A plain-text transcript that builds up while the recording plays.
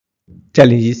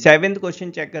चलिए जी 7th question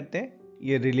check करते हैं।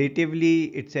 ये relatively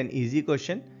it's an easy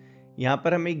question. यहाँ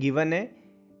पर हमें गिवन है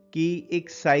कि एक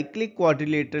साइक्लिक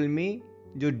क्वाड्रिलेटरल में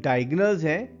जो डायगोनल्स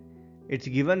हैं, it's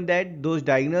given that those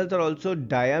diagonals are also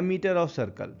diameter of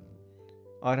circle,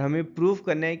 और हमें प्रूव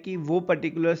करना है कि वो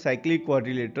पर्टिकुलर साइक्लिक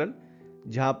क्वाड्रिलेटरल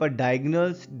जहाँ पर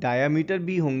डायगोनल्स डायामीटर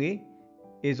भी होंगे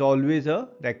is always a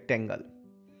rectangle.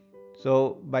 So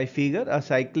by figure a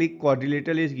cyclic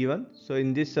quadrilateral is given. So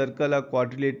in this circle a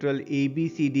quadrilateral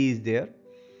ABCD is there,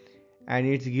 and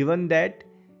it's given that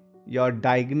your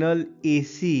diagonal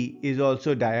AC is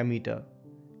also diameter,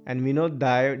 and we know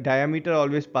diameter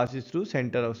always passes through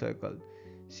center of circle.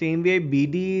 Same way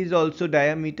BD is also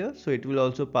diameter, so it will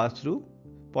also pass through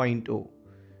point O.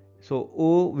 So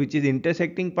O, which is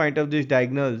intersecting point of these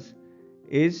diagonals,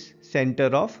 is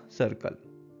center of circle.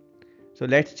 So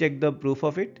let's check the proof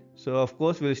of it. So of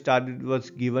course we'll start with what's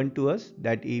given to us,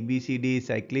 that ABCD is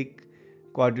cyclic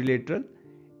quadrilateral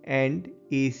and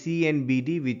AC and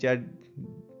BD, which are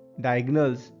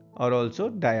diagonals, are also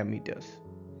diameters.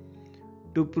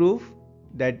 To prove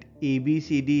that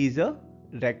ABCD is a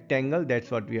rectangle, that's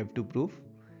what we have to prove.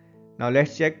 Now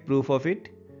let's check proof of it.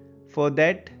 For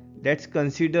that, let's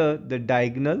consider the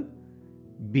diagonal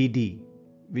BD,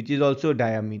 which is also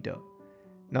diameter.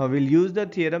 Now we'll use the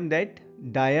theorem that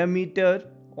diameter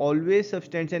always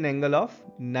subtends an angle of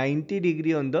 90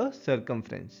 degree on the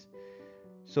circumference.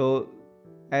 So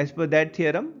as per that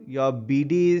theorem, your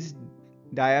BD is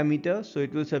diameter, so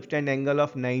it will subtend angle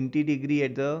of 90 degree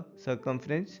at the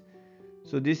circumference.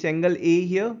 So this angle A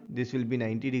here, this will be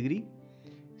 90 degree.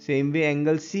 Same way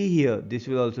angle C here, this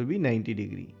will also be 90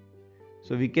 degree.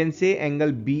 So we can say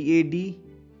angle BAD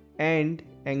and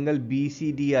angle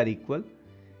BCD are equal,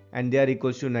 and they are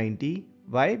equals to 90.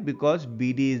 Why? Because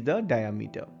BD is the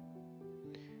diameter.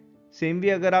 Same way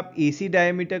अगर आप AC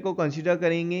diameter को consider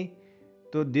करेंगे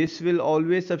तो this will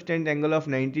always subtend angle of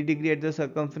 90 degree at the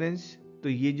circumference. तो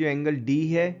ये जो angle D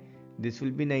है, this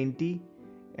will be 90,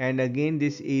 and again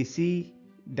this AC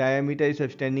diameter is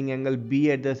subtending angle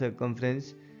B at the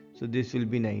circumference, so this will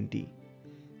be 90.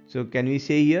 So can we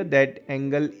say here that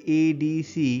angle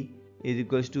ADC is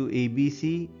equals to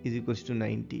ABC is equals to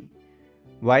 90.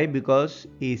 Why? Because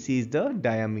AC is the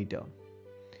diameter.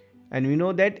 And we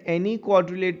know that any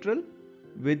quadrilateral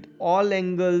with all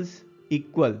angles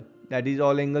equal, that is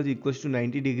all angles equals to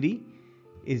 90 degree,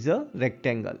 is a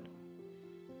rectangle.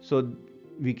 So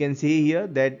we can say here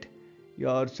that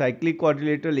your cyclic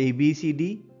quadrilateral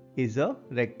ABCD is a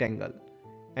rectangle,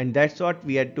 and that's what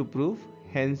we had to prove,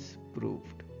 hence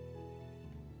proved.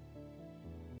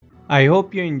 I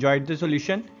hope you enjoyed the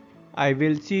solution. I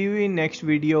will see you in next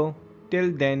video. Till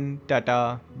then,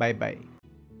 tata, bye bye.